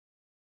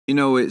You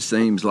know, it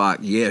seems like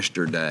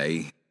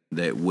yesterday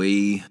that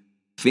we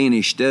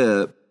finished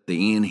up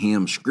the In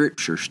Him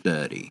Scripture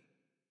study.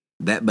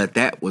 But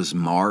that was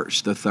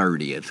March the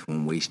 30th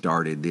when we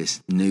started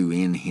this new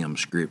In Him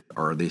script,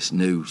 or this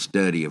new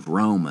study of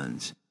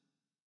Romans.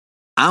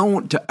 I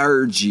want to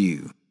urge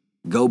you,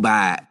 go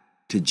back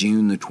to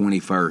June the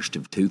 21st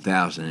of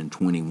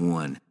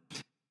 2021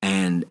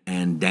 and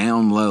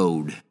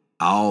download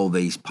all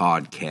these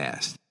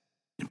podcasts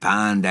and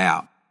find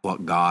out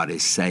what God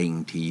is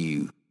saying to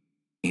you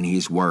in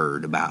His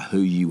Word about who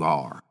you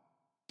are.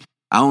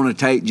 I want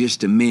to take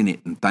just a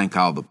minute and thank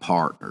all the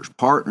partners.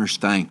 Partners,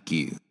 thank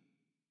you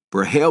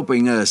for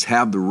helping us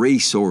have the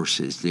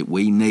resources that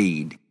we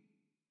need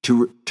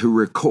to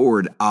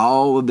record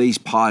all of these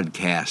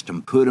podcasts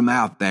and put them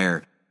out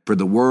there for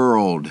the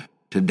world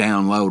to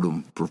download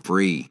them for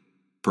free.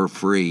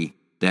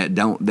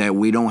 That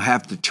we don't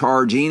have to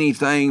charge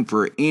anything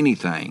for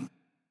anything.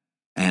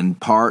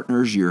 And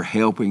partners, you're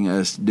helping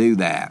us do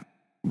that.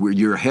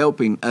 You're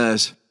helping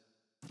us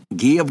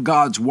give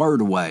God's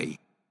Word away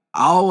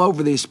all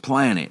over this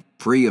planet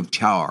free of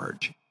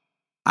charge.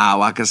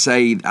 Like I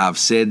say, I've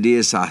said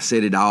this, I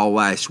said it all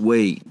last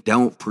week.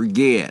 Don't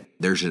forget,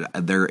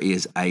 there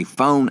is a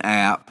phone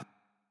app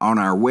on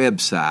our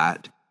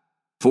website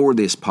for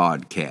this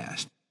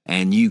podcast,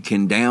 and you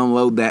can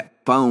download that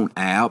phone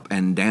app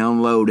and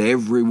download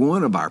every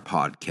one of our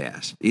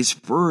podcasts. It's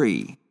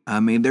free. I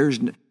mean,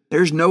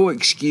 there's no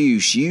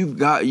excuse. You've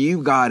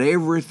got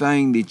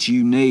everything that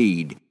you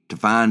need to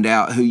find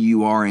out who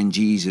you are in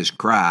Jesus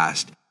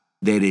Christ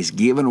that is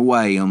given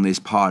away on this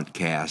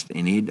podcast,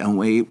 and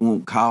it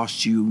won't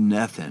cost you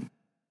nothing.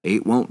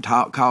 It won't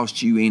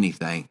cost you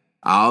anything.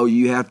 All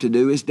you have to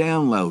do is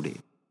download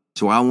it.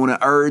 So I want to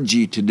urge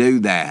you to do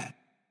that.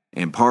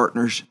 And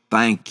partners,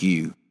 thank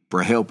you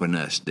for helping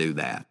us do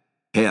that.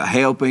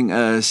 Helping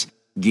us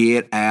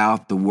get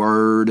out the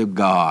Word of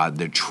God,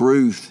 the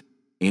truth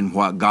in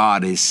what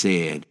God has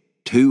said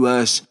to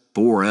us,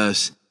 for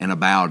us, and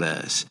about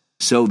us,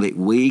 so that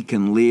we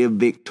can live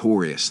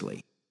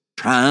victoriously,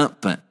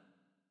 triumphant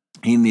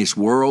in this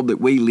world that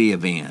we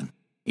live in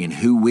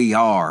who we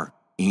are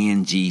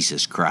in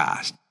Jesus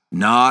Christ.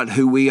 Not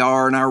who we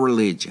are in our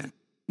religion,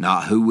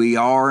 not who we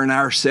are in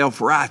our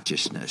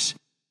self-righteousness,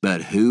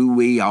 but who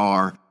we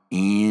are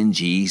in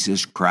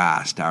Jesus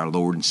Christ, our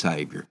Lord and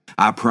Savior.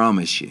 I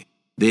promise you,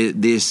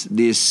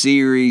 this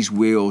series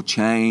will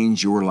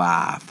change your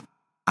life.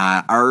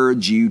 I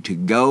urge you to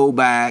go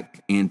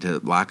back into,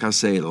 like I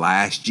said,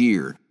 last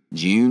year,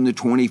 June the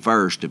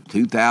 21st of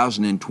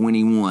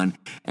 2021,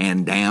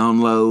 and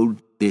download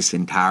this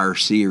entire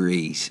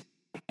series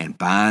and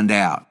find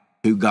out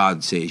who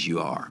God says you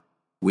are.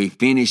 We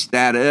finished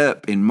that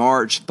up in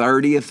March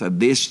 30th of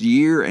this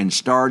year and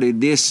started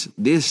this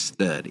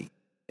study,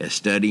 a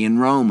study in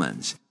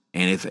Romans.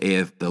 And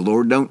if the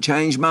Lord don't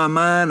change my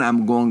mind,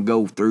 I'm going to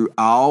go through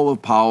all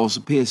of Paul's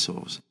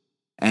epistles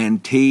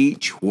and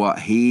teach what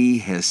he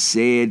has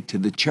said to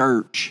the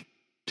church,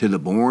 to the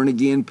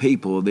born-again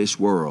people of this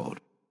world.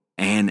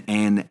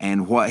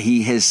 And what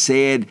he has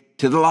said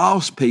to the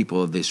lost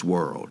people of this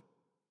world,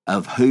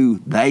 of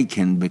who they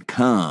can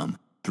become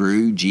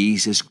through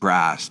Jesus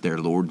Christ, their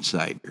Lord and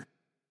Savior.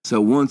 So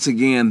once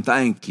again,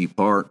 thank you,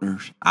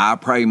 partners. I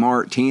pray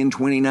Mark 10,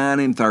 29,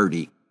 and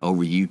 30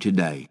 over you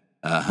today.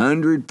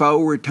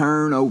 100-fold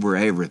return over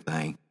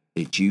everything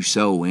that you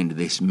sow into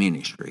this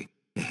ministry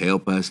to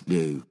help us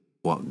do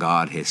what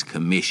God has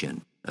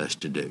commissioned us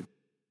to do.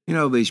 You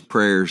know, these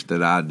prayers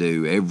that I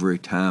do every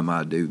time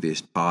I do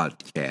this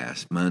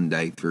podcast,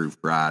 Monday through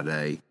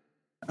Friday,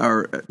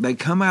 they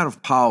come out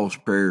of Paul's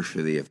prayers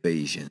for the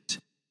Ephesians.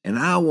 And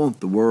I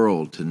want the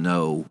world to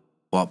know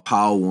what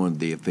Paul wanted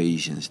the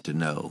Ephesians to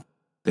know,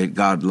 that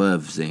God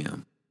loves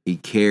them. He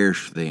cares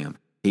for them.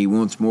 He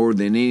wants more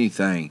than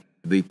anything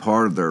to be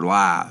part of their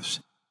lives.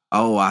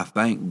 Oh, I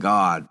thank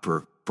God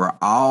for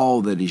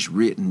all that is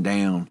written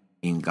down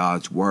in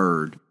God's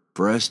Word,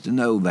 for us to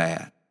know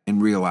that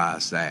and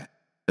realize that.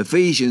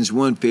 Ephesians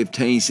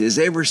 1:15 says,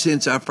 ever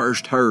since I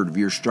first heard of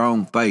your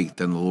strong faith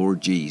in the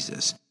Lord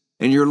Jesus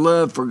and your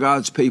love for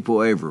God's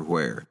people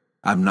everywhere,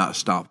 I've not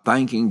stopped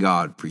thanking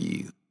God for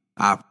you.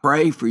 I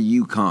pray for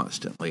you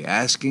constantly,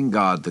 asking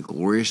God, the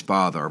glorious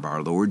Father of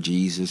our Lord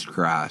Jesus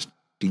Christ,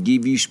 to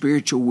give you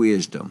spiritual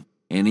wisdom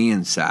and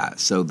insight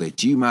so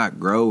that you might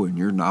grow in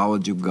your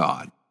knowledge of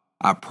God.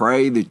 I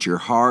pray that your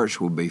hearts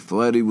will be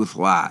flooded with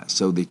light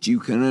so that you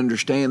can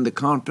understand the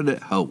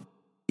confident hope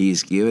He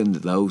has given to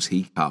those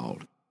He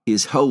called,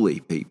 His holy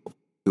people,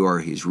 who are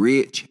His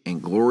rich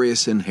and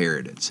glorious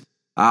inheritance.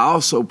 I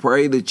also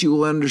pray that you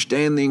will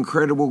understand the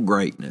incredible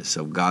greatness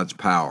of God's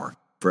power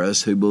for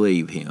us who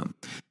believe Him.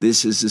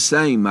 This is the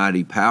same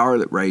mighty power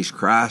that raised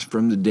Christ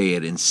from the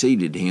dead and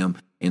seated Him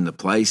in the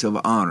place of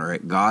honor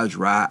at God's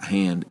right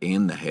hand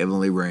in the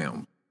heavenly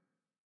realm.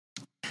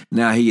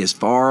 Now He is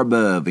far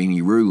above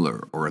any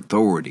ruler or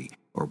authority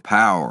or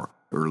power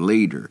or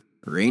leader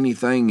or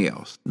anything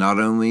else, not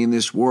only in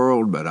this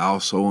world but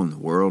also in the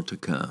world to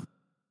come.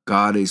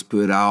 God has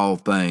put all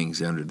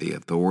things under the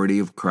authority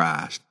of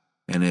Christ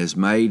and has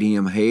made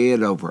him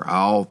head over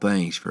all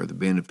things for the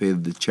benefit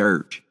of the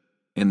church.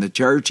 And the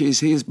church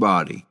is his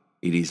body.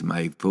 It is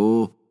made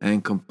full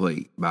and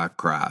complete by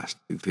Christ,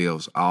 who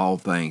fills all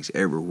things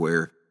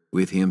everywhere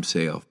with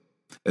himself.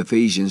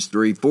 Ephesians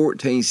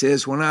 3:14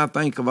 says, when I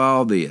think of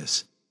all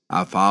this,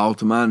 I fall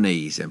to my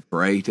knees and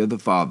pray to the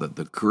Father,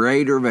 the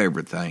creator of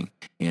everything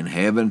in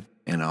heaven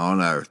and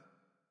on earth.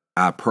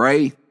 I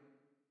pray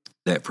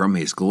that from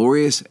his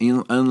glorious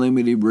and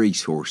unlimited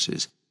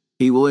resources,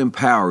 he will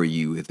empower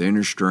you with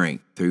inner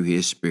strength through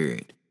his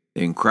Spirit.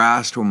 Then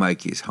Christ will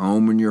make his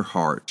home in your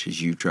hearts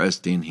as you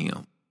trust in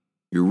him.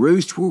 Your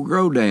roots will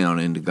grow down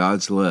into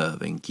God's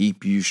love and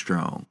keep you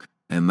strong.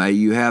 And may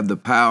you have the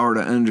power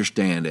to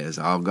understand, as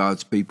all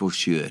God's people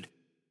should,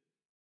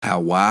 how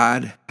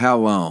wide, how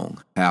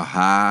long, how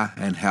high,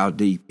 and how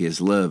deep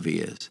his love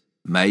is.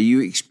 May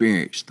you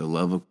experience the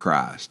love of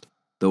Christ.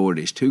 Though it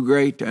is too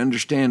great to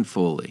understand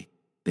fully,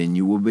 then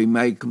you will be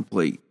made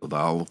complete with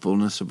all the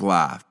fullness of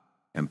life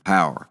and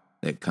power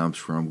that comes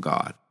from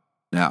God.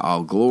 Now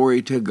all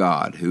glory to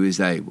God, who is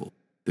able,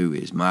 through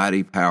his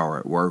mighty power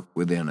at work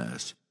within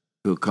us,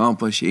 to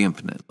accomplish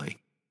infinitely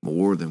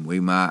more than we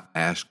might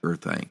ask or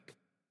think.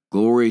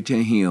 Glory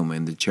to him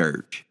in the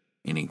church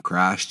and in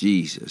Christ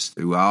Jesus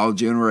through all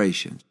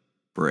generations,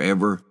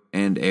 forever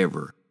and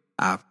ever.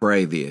 I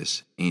pray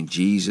this in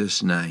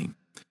Jesus' name.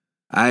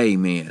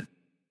 Amen.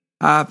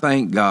 I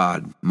thank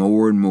God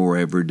more and more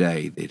every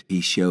day that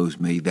he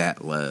shows me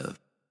that love.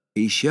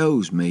 He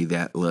shows me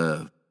that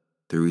love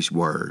through his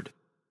word.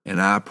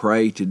 And I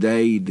pray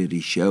today that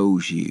he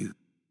shows you,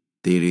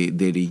 that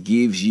he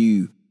gives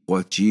you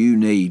what you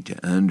need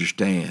to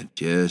understand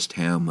just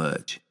how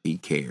much he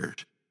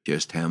cares,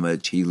 just how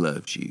much he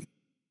loves you.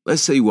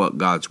 Let's see what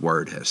God's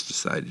word has to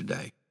say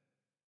today.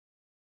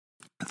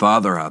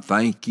 Father, I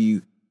thank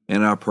you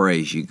and I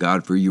praise you,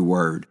 God, for your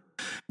word.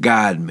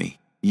 Guide me.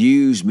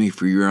 Use me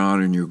for your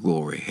honor and your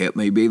glory. Help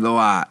me be the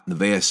light and the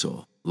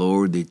vessel,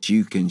 Lord, that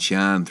you can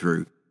shine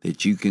through,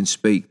 that you can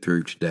speak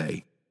through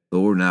today.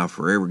 Lord, and I'll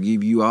forever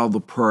give you all the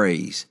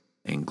praise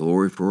and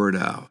glory for it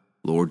all.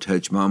 Lord,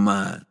 touch my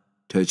mind,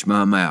 touch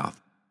my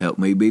mouth. Help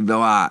me be the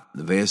light,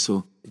 the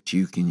vessel that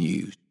you can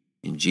use.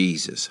 In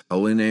Jesus'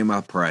 holy name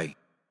I pray.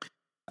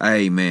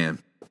 Amen.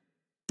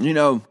 You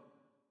know,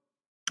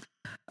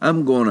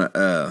 I'm going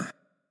to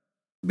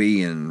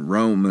be in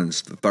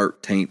Romans, the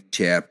 13th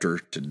chapter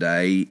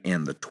today,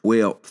 and the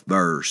 12th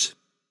verse.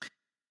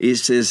 It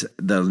says,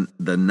 the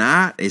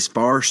night is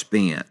far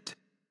spent,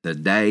 the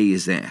day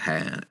is at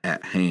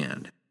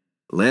hand.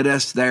 Let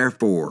us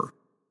therefore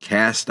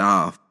cast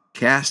off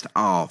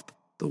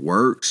the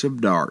works of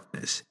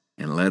darkness,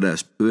 and let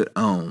us put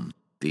on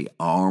the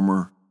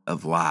armor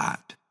of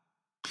light.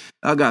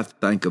 I got to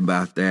think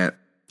about that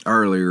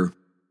earlier,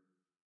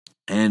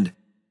 and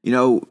you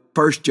know,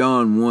 1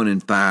 John 1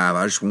 and 5,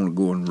 I just want to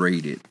go and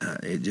read it.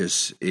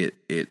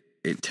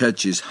 It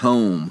touches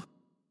home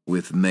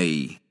with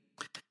me.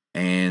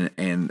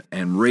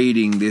 And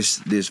reading this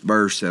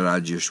verse that I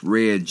just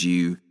read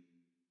you,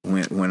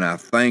 when I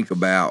think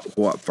about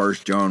what 1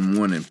 John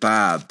 1 and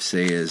 5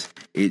 says,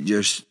 it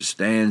just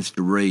stands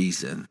to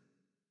reason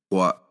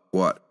what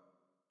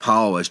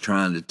Paul is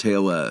trying to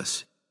tell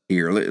us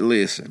here.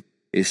 Listen,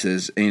 it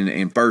says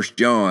in 1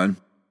 John,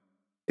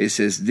 it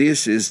says,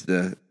 this is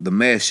the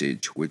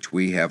message which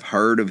we have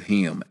heard of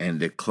him and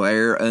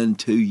declare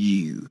unto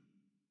you,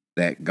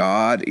 that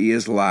God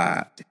is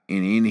light,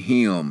 and in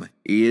him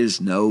is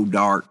no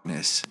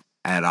darkness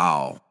at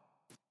all.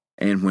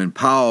 And when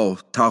Paul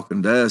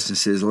talking to us and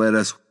says, let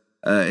us,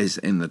 is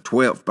in the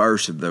 12th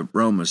verse of the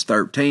Romans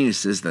 13, it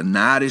says, the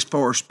night is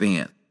far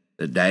spent,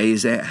 the day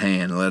is at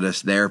hand. Let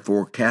us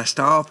therefore cast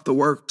off the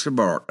works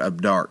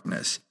of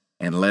darkness,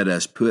 and let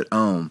us put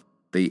on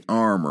the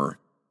armor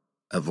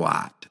of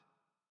light.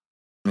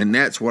 And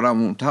that's what I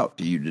want to talk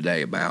to you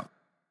today about,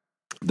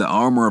 the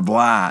armor of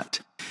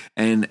light.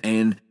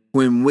 And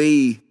when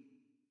we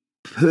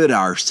put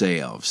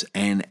ourselves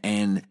and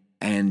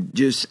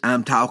just,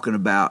 I'm talking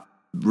about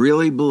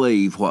really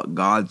believe what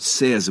God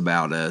says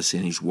about us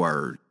in his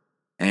word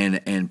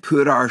and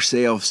put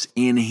ourselves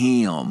in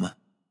him,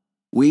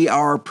 we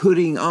are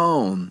putting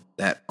on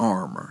that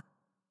armor.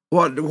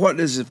 What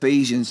does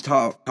Ephesians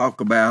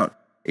talk about?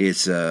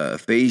 It's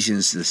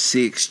Ephesians the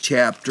 6th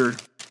chapter.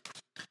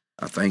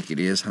 I think it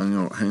is. Hang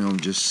on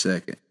just a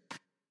second.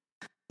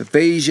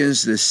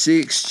 Ephesians the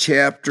 6th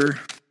chapter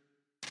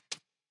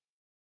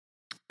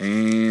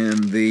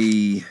and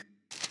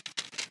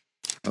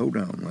hold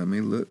on, let me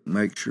look,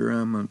 make sure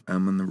I'm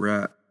in the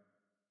right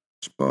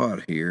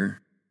spot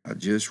here. I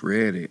just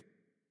read it.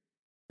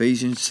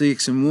 Ephesians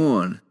 6 and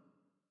 1.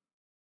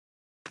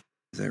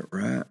 Is that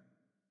right?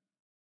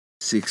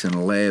 6 and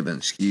 11,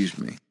 excuse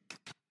me.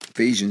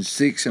 Ephesians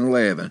 6 and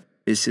 11.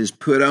 It says,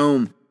 put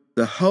on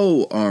the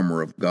whole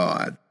armor of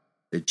God,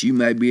 that you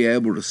may be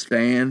able to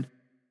stand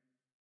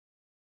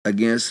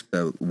against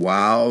the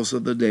wiles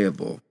of the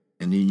devil.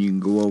 And then you can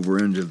go over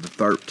into the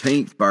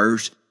 13th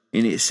verse,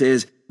 and it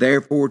says,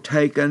 therefore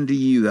take unto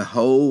you the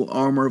whole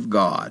armor of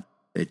God,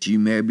 that you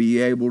may be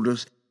able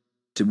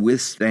to to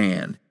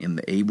withstand in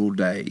the evil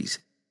days,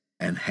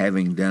 and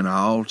having done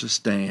all to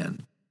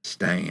stand,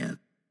 stand.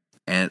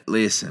 And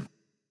listen,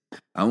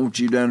 I want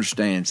you to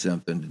understand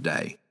something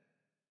today,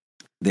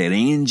 that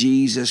in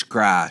Jesus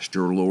Christ,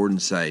 your Lord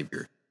and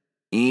Savior,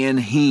 in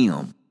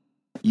Him,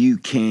 you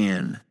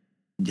can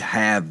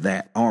have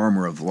that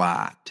armor of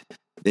light.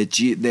 When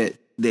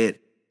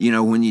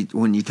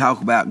you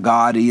talk about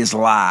God is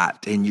light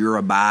and you're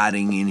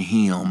abiding in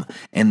Him,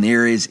 and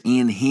there is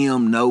in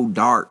Him no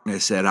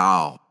darkness at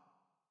all.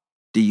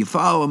 Do you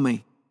follow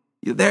me?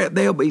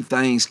 There'll be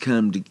things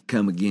come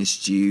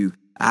against you.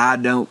 I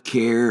don't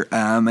care.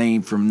 I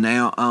mean, from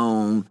now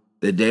on,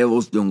 the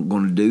devil's going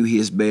to do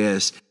his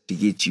best to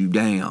get you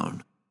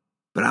down.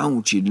 But I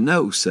want you to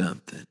know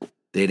something,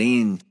 that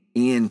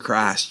in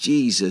Christ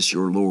Jesus,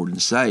 your Lord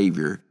and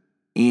Savior,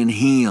 in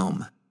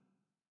Him,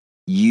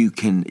 you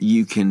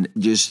can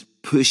just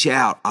push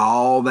out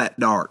all that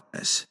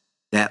darkness,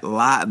 that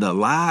light, the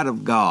light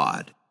of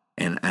God,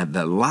 and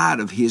the light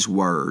of His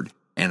Word,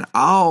 and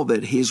all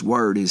that His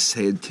Word has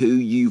said to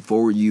you,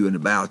 for you, and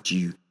about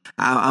you.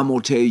 I'm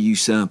going to tell you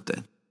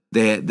something,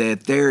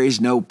 that there is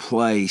no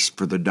place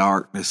for the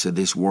darkness of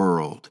this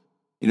world.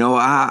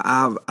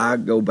 I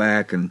go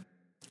back and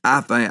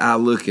I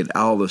look at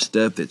all the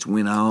stuff that's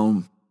went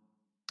on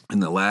in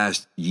the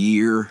last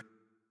year,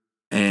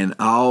 and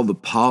all the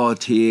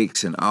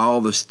politics and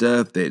all the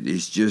stuff that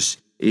is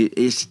just,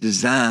 it's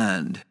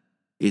designed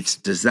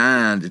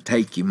to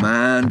take your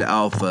mind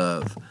off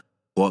of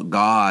what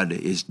God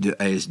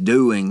is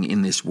doing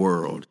in this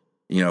world.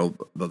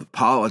 The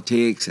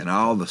politics and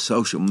all the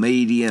social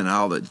media and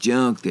all the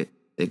junk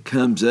that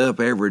comes up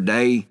every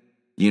day.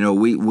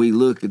 We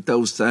look at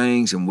those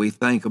things and we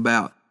think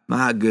about,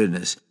 my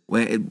goodness.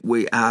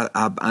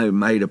 I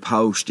made a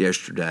post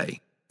yesterday,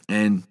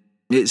 and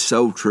it's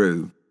so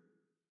true.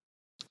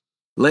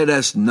 Let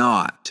us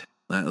not.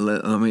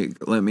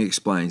 Let me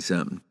explain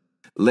something.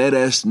 Let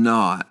us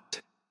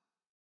not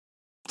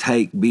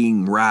take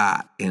being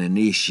right in an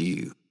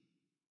issue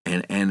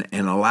and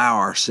allow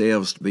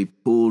ourselves to be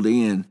pulled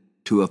in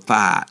to a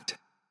fight.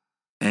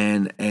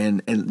 And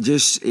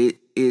just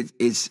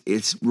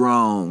it's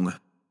wrong.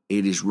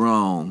 It is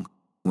wrong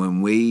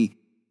when we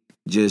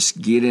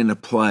just get in a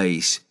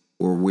place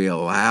where we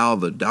allow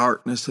the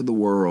darkness of the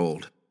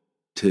world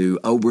to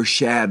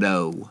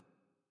overshadow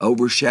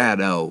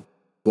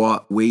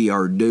what we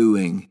are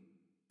doing,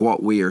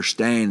 what we are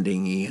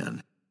standing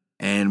in.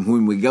 And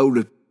when we go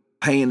to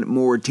paying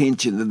more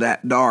attention to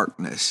that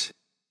darkness,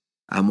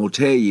 I'm going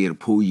to tell you it'll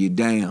pull you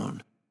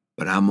down.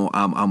 But I'm going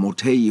to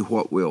tell you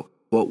what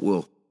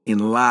will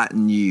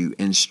enlighten you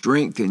and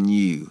strengthen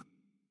you.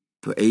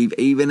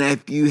 Even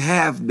if you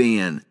have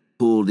been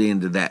pulled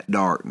into that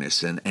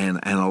darkness and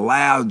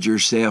allowed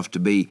yourself to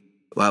be,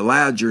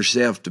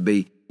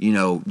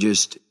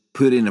 just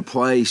put in a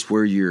place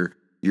where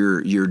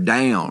you're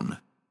down.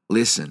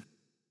 Listen,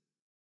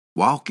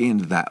 walk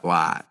into that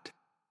light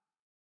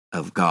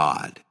of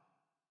God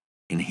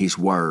in His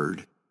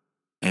Word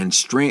and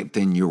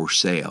strengthen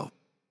yourself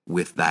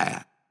with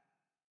that.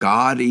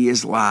 God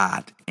is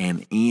light,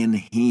 and in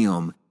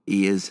Him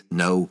is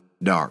no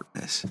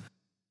darkness.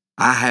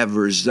 I have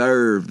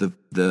reserved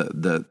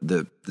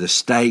the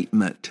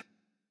statement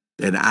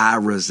that I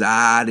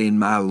reside in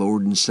my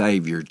Lord and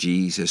Savior,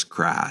 Jesus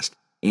Christ,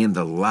 in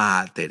the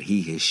light that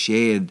He has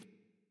shed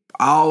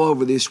all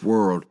over this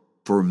world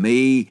for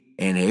me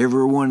and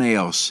everyone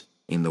else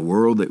in the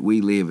world that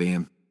we live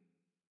in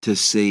to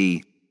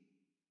see,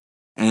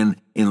 and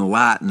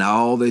enlighten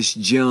all this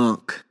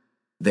junk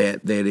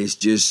that is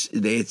just,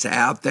 that's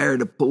out there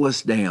to pull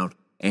us down.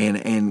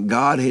 And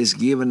God has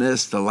given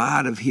us the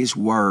light of His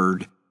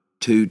Word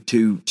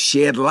to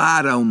shed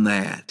light on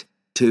that,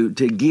 to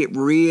get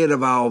rid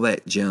of all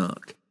that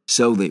junk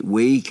so that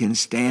we can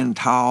stand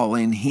tall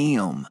in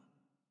Him.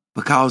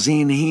 Because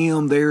in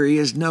Him there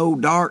is no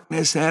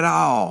darkness at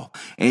all.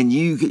 And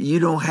you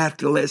don't have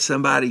to let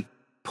somebody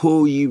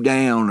pull you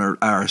down, or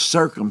a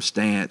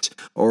circumstance,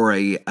 or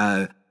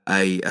a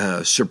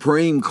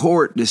Supreme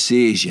Court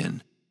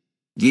decision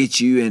get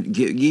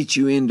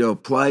you into a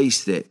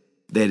place that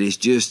is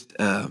just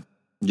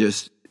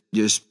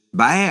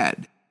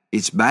bad.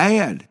 It's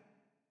bad.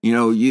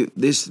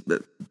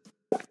 The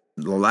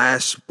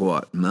last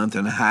month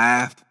and a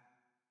half,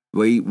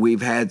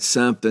 we've had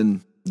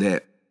something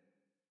that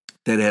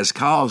has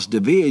caused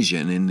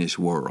division in this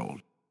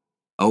world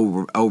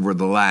over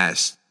the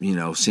last,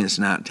 since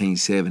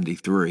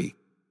 1973.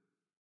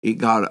 It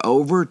got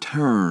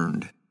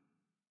overturned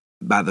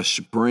by the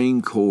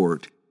Supreme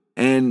Court,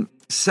 and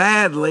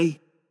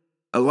sadly,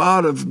 a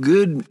lot of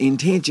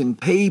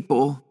good-intentioned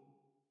people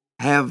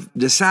have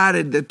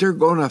decided that they're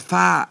going to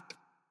fight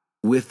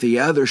with the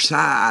other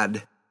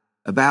side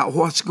about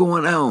what's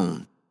going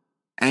on.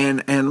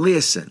 And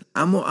listen,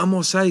 I'm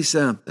gonna say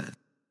something.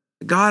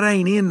 God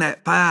ain't in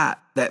that fight,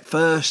 that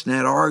fuss, and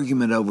that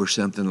argument over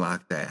something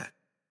like that.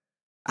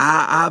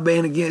 I've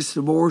been against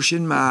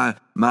abortion my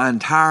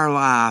entire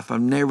life.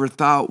 I've never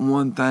thought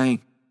one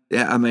thing.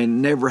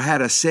 Never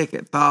had a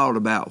second thought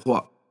about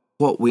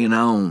what went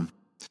on.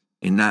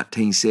 in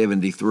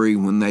 1973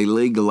 when they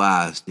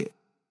legalized it.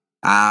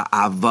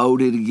 I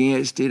voted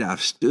against it.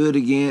 I've stood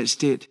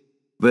against it.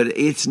 But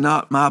it's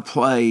not my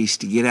place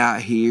to get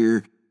out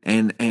here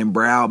and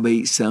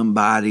browbeat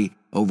somebody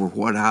over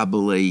what I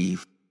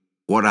believe,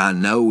 what I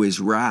know is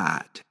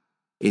right.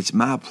 It's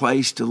my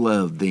place to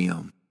love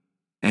them.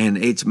 And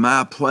it's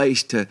my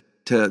place to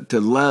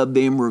love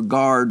them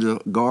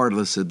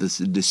regardless of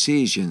the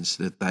decisions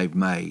that they've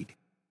made.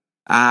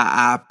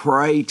 I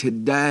pray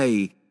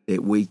today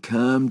that we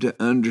come to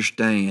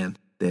understand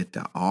that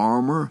the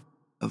armor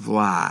of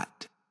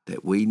light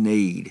that we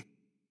need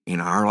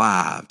in our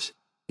lives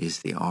is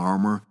the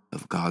armor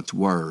of God's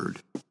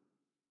Word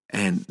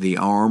and the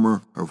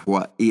armor of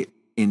what it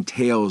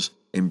entails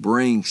and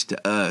brings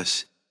to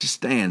us to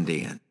stand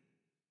in.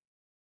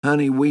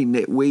 Honey,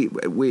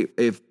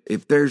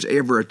 if there's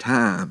ever a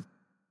time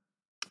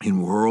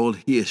in world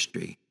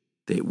history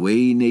that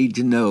we need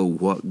to know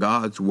what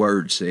God's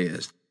Word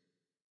says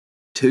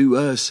to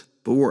us,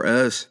 for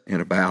us, and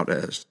about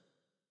us,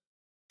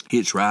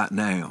 it's right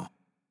now.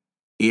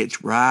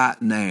 It's right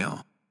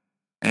now.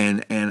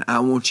 And I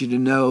want you to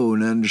know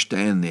and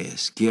understand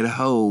this. Get a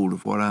hold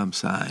of what I'm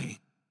saying.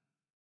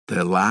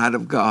 The light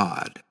of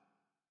God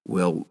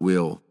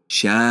will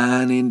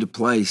shine into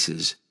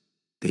places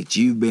that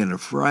you've been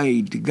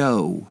afraid to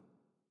go.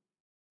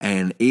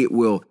 And it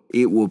will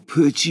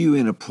put you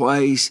in a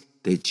place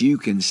that you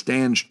can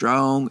stand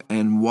strong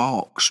and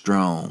walk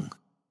strong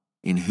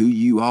in who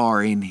you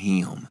are in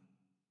Him.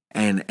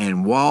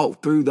 And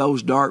walk through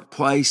those dark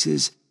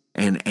places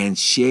and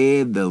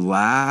shed the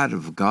light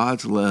of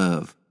God's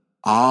love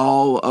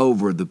all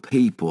over the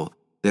people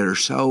that are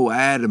so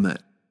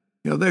adamant.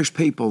 There's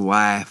people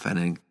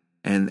laughing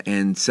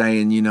and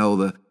saying,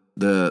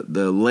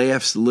 the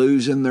left's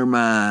losing their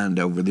mind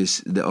over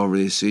this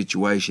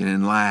situation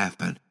and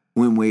laughing,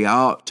 when we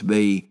ought to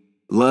be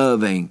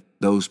loving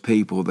those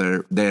people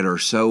that are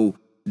so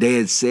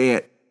dead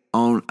set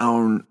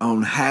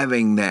on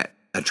having that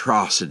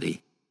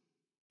atrocity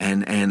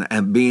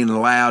and being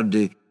allowed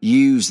to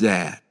use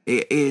that.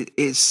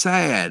 It's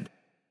sad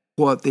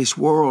what this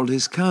world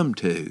has come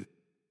to.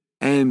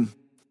 And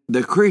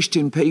the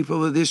Christian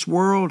people of this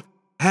world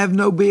have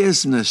no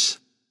business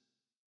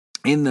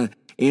in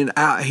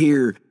out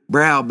here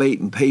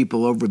browbeating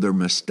people over their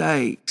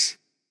mistakes.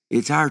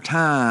 It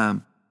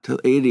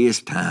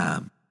is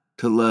time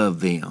to love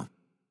them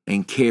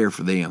and care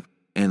for them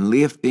and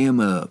lift them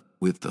up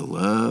with the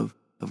love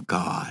of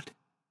God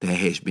that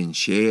has been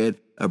shed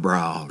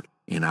abroad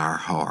in our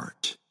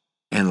hearts,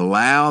 and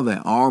allow the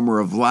armor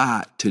of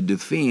light to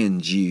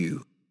defend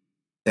you,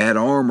 that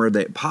armor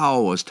that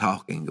Paul was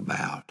talking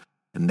about.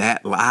 And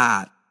that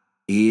light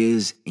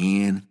is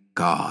in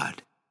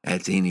God.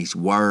 That's in His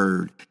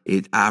Word.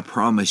 I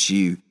promise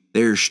you,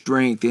 there's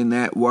strength in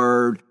that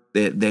Word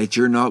that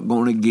you're not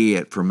going to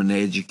get from an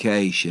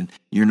education.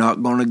 You're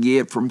not going to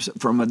get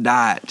from a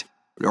diet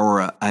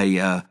or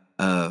a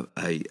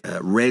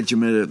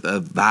regimen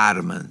of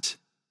vitamins.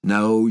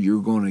 No,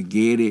 you're going to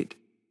get it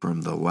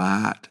from the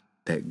light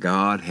that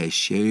God has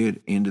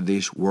shed into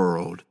this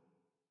world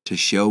to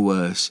show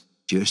us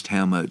just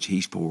how much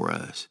He's for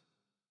us,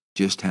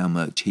 just how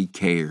much He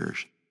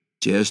cares,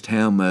 just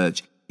how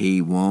much He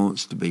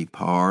wants to be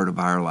part of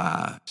our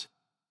lives.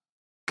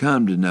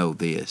 Come to know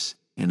this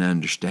and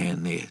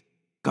understand this.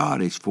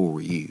 God is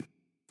for you.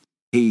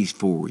 He's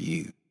for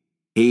you.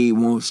 He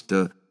wants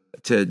to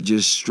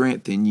just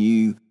strengthen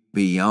you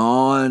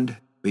beyond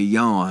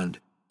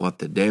what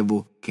the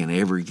devil can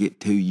ever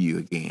get to you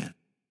again.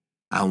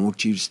 I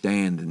want you to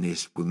stand in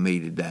this with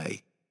me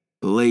today.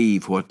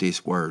 Believe what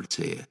this Word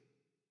says.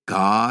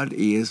 God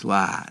is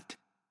light,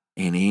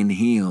 and in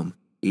Him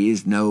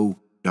is no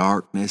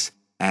darkness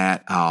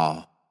at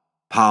all.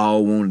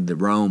 Paul wanted the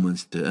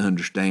Romans to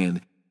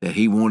understand that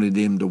he wanted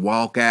them to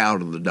walk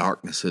out of the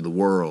darkness of the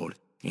world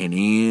and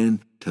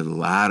into the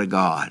light of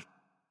God.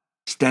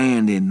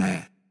 Stand in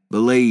that.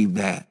 Believe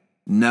that.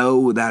 Know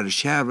without a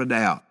shadow of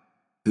doubt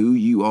who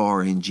you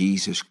are in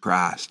Jesus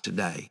Christ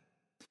today.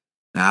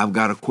 Now, I've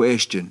got a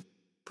question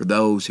for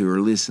those who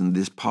are listening to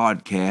this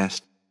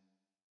podcast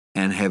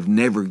and have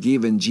never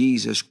given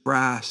Jesus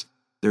Christ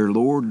their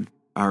Lord,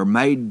 or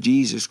made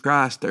Jesus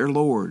Christ their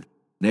Lord,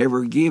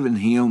 never given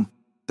Him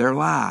their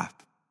life,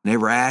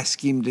 never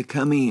asked Him to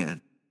come in.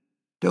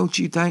 Don't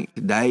you think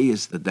today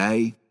is the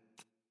day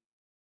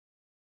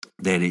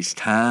that it's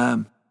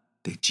time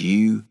that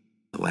you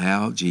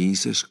allow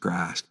Jesus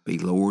Christ to be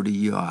Lord of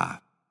your life?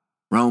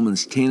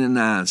 Romans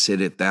 10:9 said,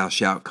 if thou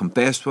shalt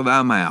confess with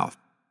thy mouth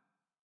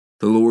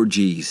the Lord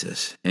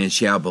Jesus, and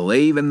shall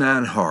believe in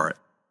thine heart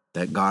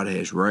that God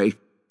has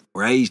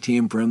raised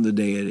Him from the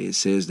dead, it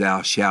says,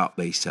 thou shalt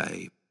be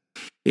saved.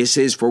 It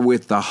says, for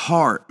with the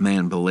heart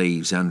man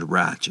believes unto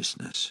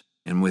righteousness,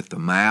 and with the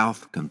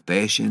mouth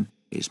confession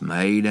is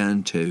made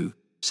unto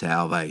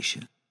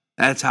salvation.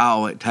 That's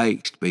all it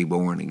takes to be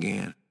born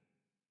again.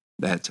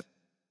 That's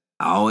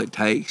all it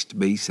takes to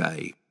be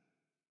saved.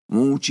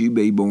 Won't you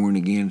be born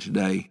again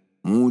today?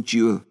 Won't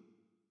you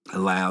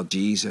allow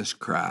Jesus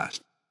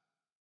Christ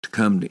to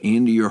come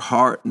into your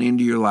heart and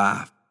into your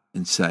life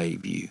and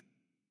save you.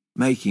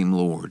 Make him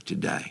Lord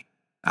today.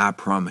 I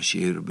promise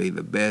you it'll be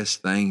the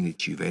best thing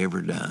that you've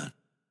ever done.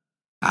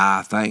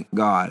 I thank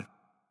God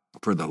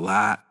for the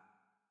light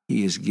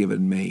he has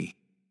given me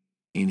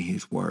in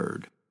his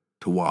word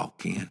to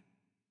walk in,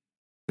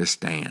 to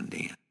stand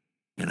in.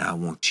 And I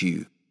want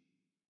you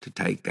to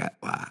take that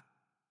light,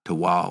 to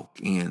walk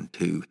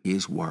into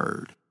his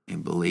word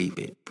and believe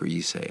it for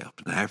yourself.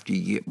 And after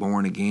you get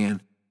born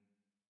again,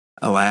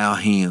 allow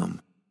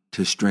him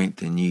to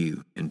strengthen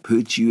you and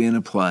put you in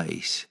a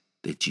place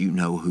that you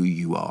know who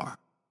you are.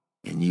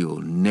 And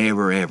you'll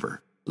never,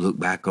 ever look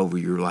back over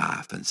your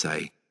life and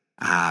say,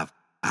 I've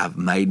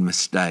made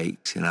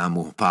mistakes and I'm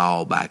going to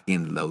fall back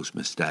into those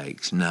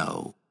mistakes.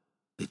 No,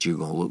 that you're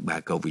going to look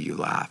back over your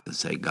life and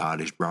say, God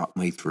has brought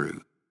me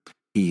through.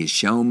 He has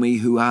shown me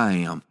who I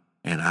am,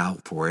 and I'll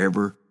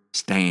forever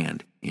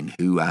stand in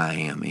who I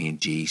am in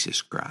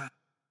Jesus Christ.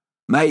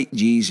 Make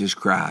Jesus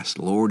Christ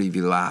Lord of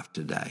your life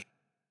today,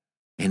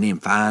 and then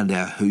find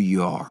out who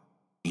you are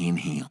in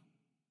him.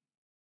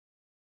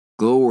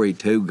 Glory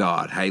to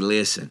God. Hey,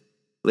 listen,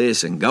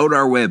 go to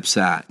our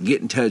website,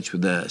 get in touch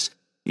with us.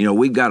 You know,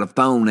 we've got a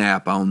phone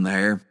app on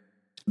there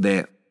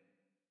that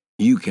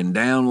you can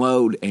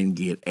download and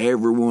get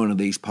every one of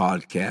these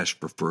podcasts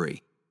for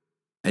free.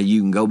 And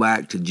you can go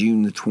back to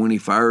June the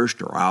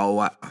 21st or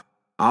all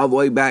the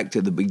way back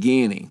to the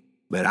beginning.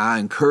 But I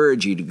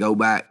encourage you to go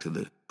back to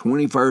the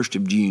 21st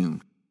of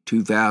June,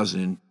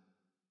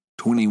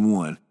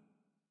 2021,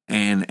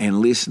 and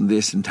listen to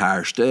this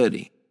entire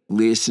study.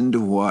 Listen to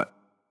what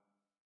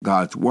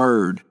God's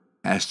word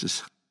has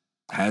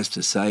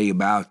to say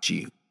about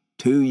you,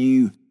 to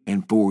you,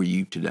 and for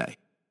you today.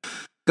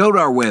 Go to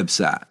our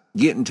website.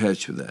 Get in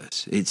touch with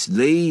us. It's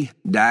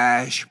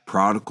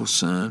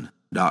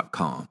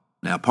the-prodigalson.com.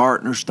 Now,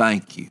 partners,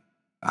 thank you.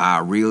 I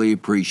really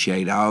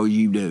appreciate all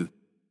you do,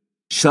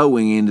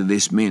 sowing into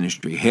this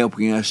ministry,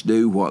 helping us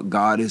do what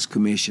God has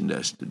commissioned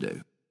us to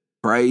do.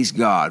 Praise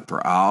God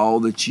for all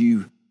that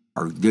you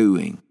are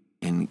doing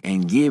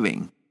and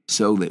giving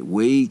so that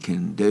we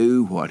can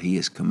do what he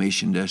has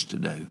commissioned us to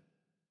do.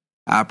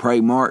 I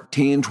pray Mark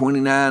 10,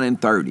 29,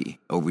 and 30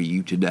 over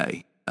you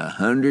today.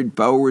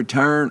 100-fold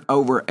return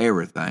over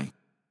everything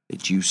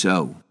that you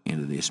sow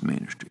into this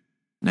ministry.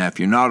 Now, if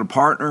you're not a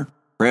partner,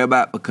 pray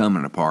about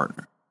becoming a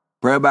partner.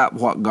 Pray about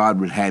what God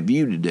would have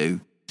you to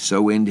do,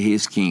 sow into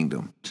his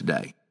kingdom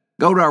today.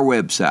 Go to our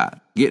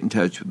website. Get in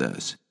touch with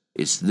us.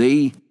 It's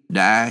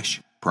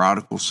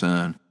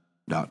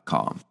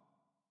the-prodigalson.com.